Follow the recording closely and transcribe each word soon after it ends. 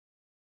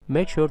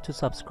Make sure to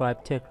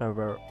subscribe Tech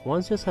Lover.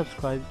 Once you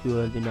subscribe, you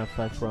will be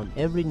notified from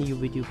every new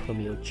video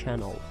from your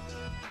channel.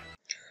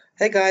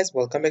 Hey guys,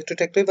 welcome back to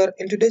Tech River.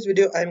 In today's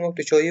video, I'm going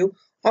to show you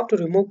how to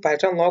remove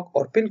pattern lock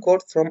or pin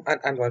code from an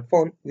Android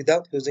phone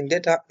without losing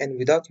data and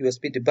without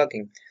USB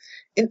debugging.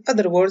 In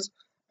other words,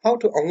 how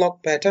to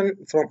unlock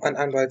pattern from an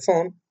Android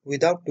phone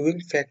without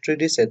doing factory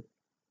reset.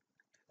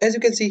 As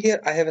you can see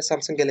here, I have a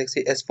Samsung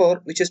Galaxy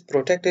S4 which is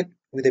protected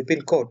with a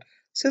pin code.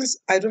 Since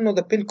I don't know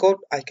the pin code,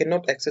 I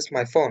cannot access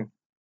my phone.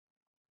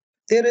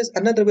 There is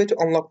another way to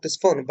unlock this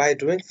phone by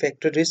doing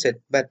factory reset,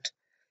 but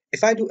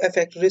if I do a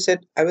factory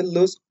reset, I will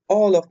lose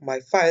all of my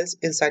files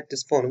inside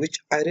this phone, which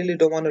I really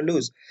don't want to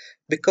lose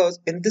because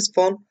in this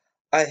phone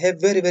I have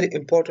very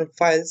important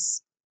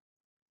files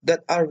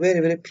that are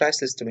very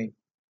priceless to me.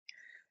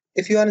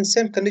 If you are in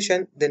same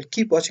condition, then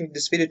keep watching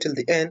this video till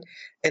the end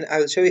and I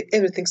will show you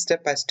everything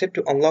step by step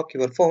to unlock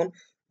your phone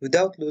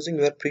without losing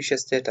your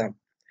precious data.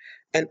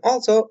 And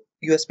also,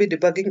 USB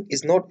debugging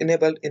is not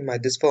enabled in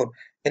this phone,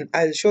 and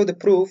I'll show the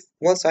proof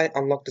once I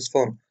unlock this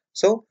phone.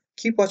 So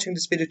keep watching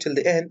this video till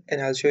the end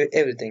and I'll show you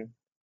everything.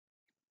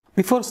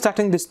 Before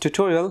starting this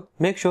tutorial,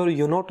 make sure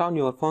you note down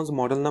your phone's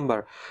model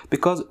number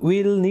because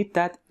we'll need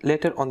that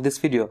later on this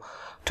video.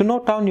 To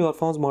note down your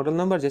phone's model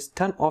number, just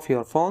turn off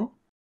your phone.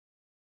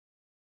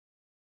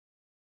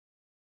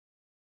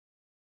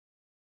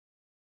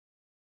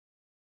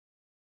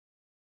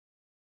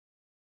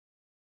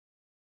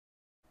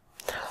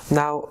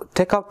 Now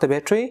take out the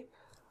battery.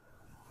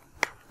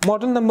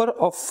 Model number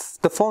of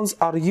the phones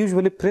are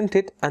usually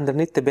printed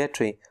underneath the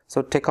battery.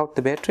 So take out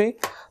the battery.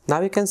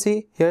 Now you can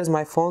see here is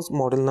my phone's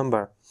model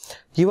number.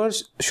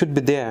 Yours should be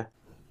there.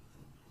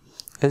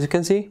 As you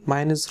can see,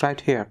 mine is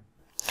right here.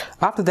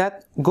 After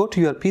that, go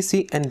to your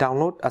PC and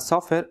download a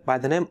software by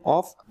the name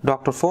of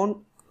Dr.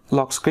 Phone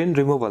Lock Screen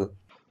Removal.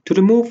 To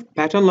remove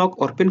pattern lock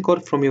or pin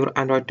code from your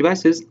Android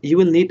devices, you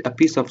will need a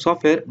piece of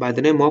software by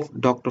the name of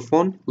Dr.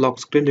 Phone Lock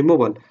Screen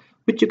Removal,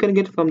 which you can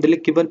get from the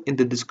link given in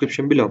the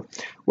description below.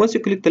 Once you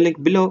click the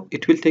link below,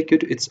 it will take you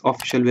to its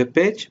official web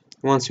page.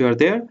 Once you are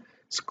there,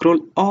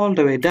 scroll all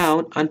the way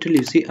down until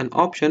you see an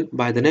option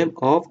by the name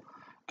of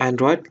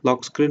Android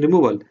Lock Screen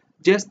Removal.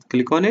 Just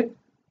click on it.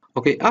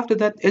 Okay, after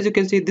that, as you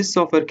can see, this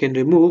software can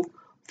remove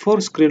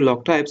 4 screen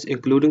lock types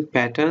including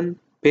pattern,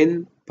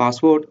 pin,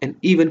 password, and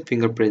even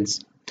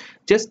fingerprints.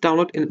 Just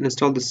download and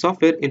install this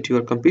software into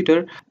your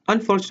computer.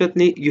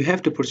 Unfortunately, you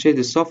have to purchase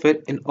this software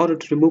in order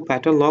to remove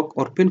pattern lock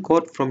or pin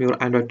code from your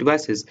Android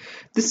devices.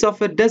 This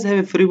software does have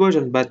a free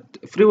version, but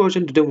free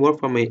version didn't work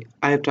for me.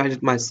 I have tried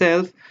it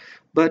myself,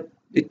 but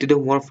it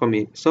didn't work for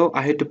me, so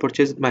I had to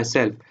purchase it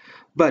myself.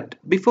 But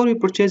before you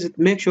purchase it,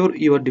 make sure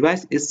your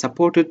device is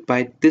supported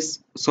by this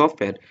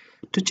software.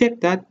 To check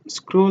that,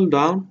 scroll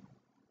down.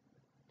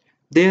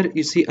 There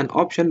you see an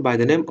option by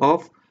the name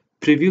of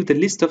preview the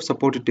list of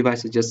supported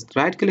devices. Just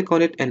right click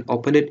on it and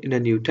open it in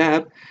a new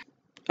tab.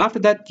 After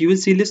that, you will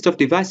see a list of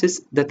devices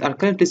that are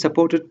currently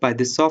supported by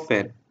this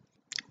software.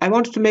 I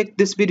wanted to make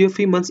this video a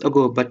few months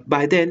ago, but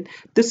by then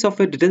this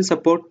software didn't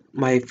support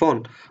my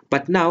phone,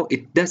 but now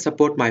it does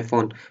support my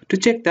phone. To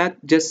check that,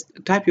 just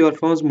type your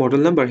phone's model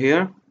number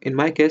here. In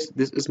my case,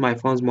 this is my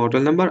phone's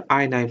model number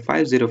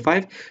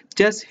i9505.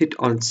 Just hit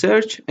on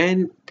search,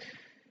 and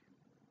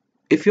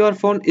if your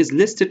phone is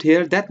listed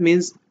here, that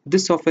means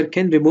this software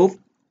can remove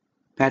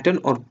pattern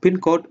or pin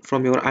code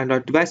from your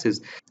Android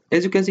devices.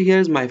 As you can see, here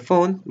is my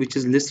phone which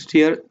is listed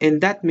here, and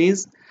that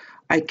means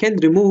I can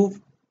remove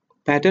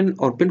pattern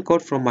or pin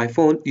code from my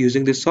phone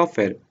using this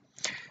software.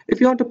 If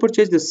you want to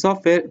purchase this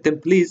software, then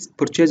please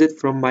purchase it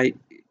from my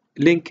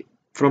link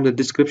from the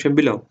description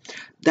below.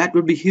 That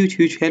would be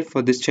huge help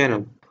for this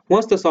channel.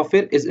 Once the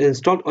software is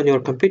installed on your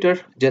computer,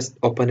 just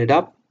open it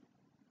up.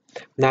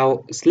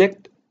 Now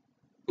select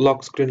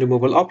lock screen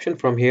removal option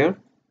from here.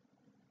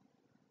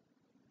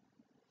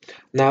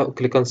 Now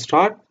click on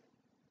start.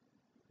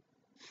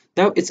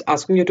 Now it's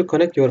asking you to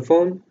connect your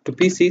phone to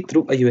PC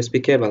through a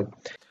USB cable.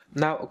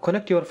 Now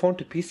connect your phone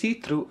to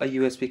PC through a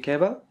USB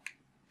cable.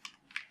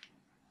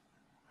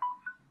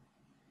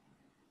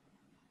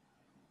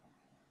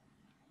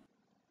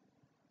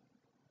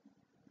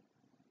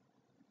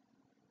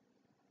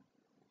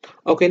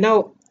 Okay,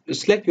 now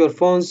select your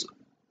phone's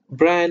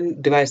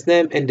brand, device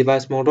name, and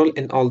device model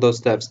and all those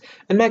steps.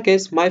 In my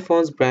case, my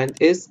phone's brand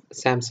is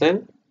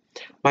Samsung.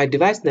 My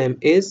device name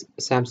is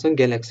Samsung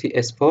Galaxy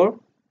S4.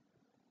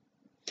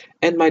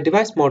 And my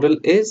device model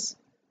is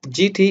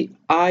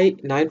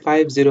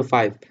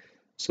GTI9505.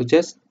 So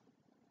just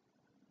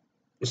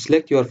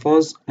select your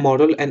phone's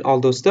model and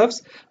all those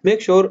stuffs. Make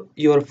sure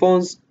your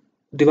phone's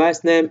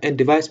device name and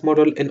device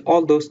model and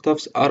all those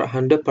stuffs are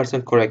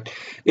 100% correct.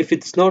 If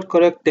it's not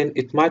correct, then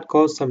it might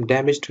cause some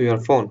damage to your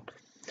phone.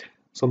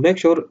 So make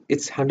sure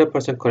it's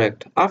 100%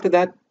 correct. After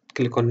that,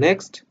 click on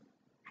next.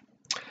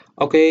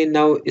 Okay,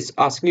 now it's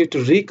asking you to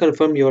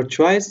reconfirm your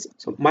choice.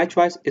 So my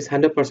choice is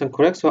 100%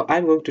 correct, so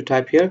I'm going to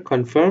type here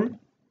confirm.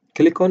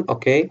 Click on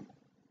OK.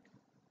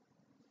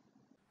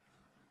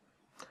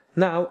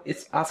 Now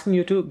it's asking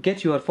you to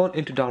get your phone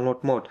into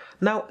download mode.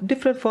 Now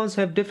different phones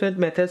have different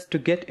methods to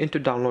get into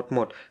download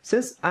mode.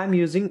 Since I'm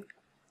using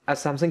a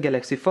Samsung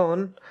Galaxy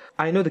phone,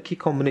 I know the key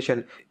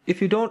combination.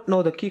 If you don't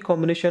know the key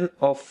combination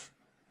of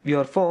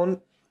your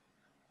phone,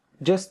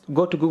 just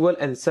go to Google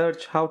and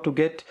search how to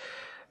get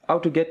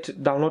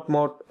download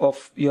mode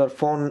of your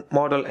phone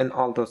model and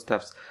all those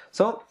stuffs.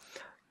 So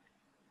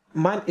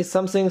mine is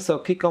Samsung, so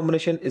key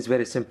combination is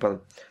very simple.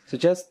 So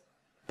just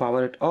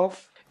power it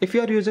off. If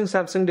you are using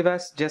Samsung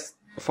device, just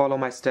follow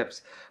my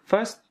steps.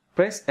 First,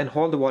 press and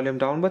hold the volume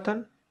down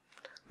button.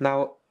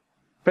 Now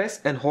press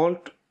and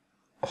hold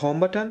home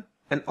button,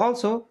 and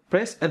also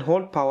press and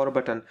hold power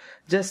button.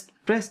 Just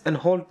press and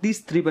hold these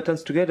three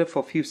buttons together for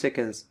a few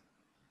seconds.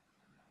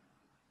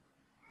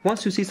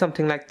 Once you see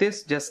something like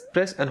this, just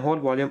press and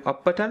hold volume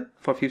up button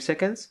for a few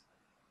seconds.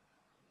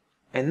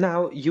 And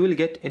now you will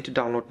get into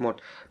download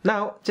mode.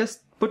 Now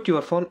just put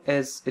your phone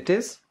as it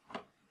is.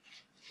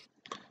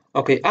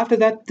 Okay, after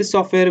that, this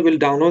software will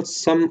download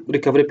some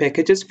recovery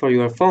packages for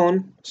your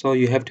phone, so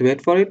you have to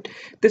wait for it.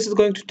 This is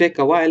going to take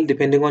a while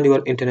depending on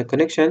your internet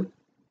connection.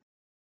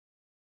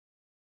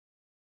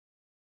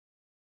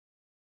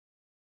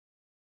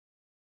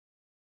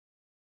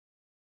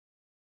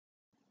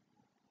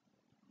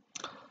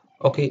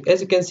 Okay, as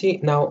you can see,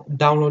 now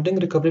downloading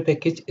recovery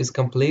package is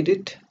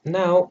completed.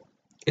 Now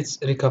it's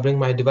recovering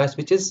my device,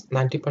 which is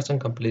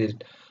 90%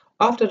 completed.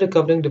 After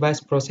recovering device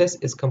process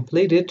is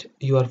completed,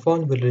 your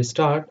phone will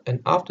restart,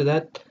 and after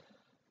that,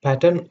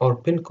 pattern or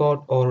pin code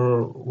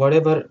or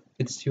whatever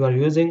you are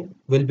using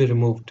will be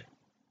removed.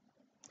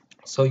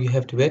 So you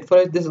have to wait for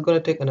it. This is going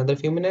to take another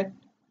few minutes.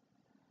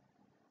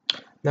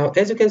 Now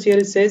as you can see here,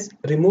 it says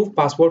remove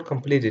password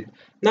completed.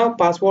 Now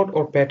password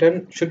or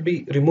pattern should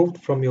be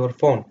removed from your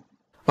phone.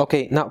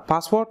 Okay, now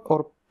password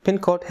or pin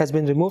code has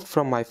been removed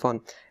from my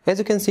phone. As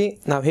you can see,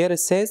 now here it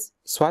says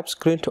swipe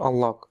screen to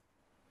unlock.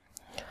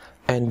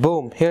 And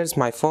boom, here's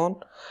my phone.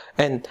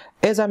 And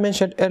as I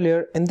mentioned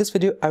earlier, in this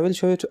video I will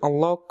show you to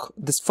unlock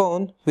this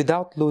phone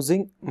without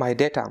losing my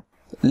data.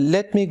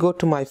 Let me go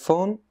to my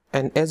phone,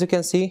 and as you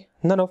can see,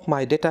 none of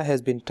my data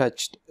has been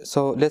touched.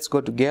 So let's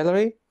go to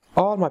gallery.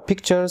 All my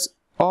pictures,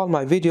 all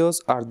my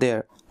videos are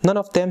there. None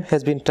of them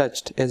has been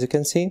touched, as you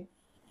can see.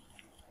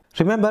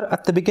 Remember,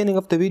 at the beginning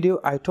of the video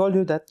I told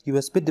you that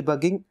USB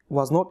debugging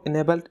was not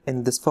enabled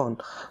in this phone.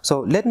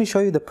 So let me show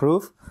you the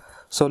proof.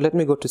 So let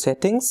me go to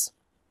settings.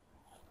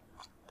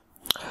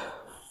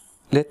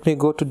 Let me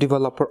go to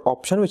developer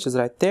option, which is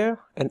right there,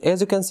 and as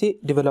you can see,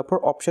 developer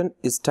option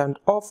is turned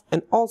off,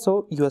 and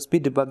also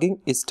USB debugging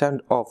is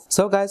turned off.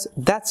 So guys,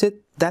 that's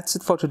it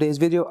for today's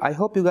video. I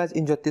hope you guys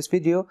enjoyed this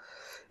video.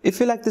 If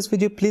you like this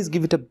video, please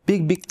give it a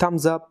big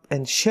thumbs up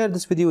and share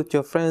this video with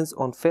your friends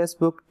on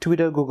Facebook,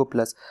 Twitter, Google+.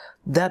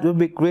 That would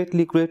be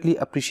greatly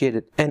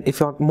appreciated. And if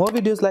you want more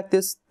videos like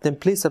this, then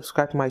please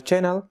subscribe to my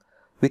channel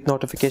with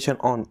notification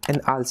on,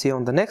 and I'll see you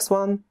on the next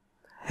one.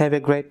 Have a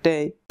great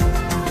day.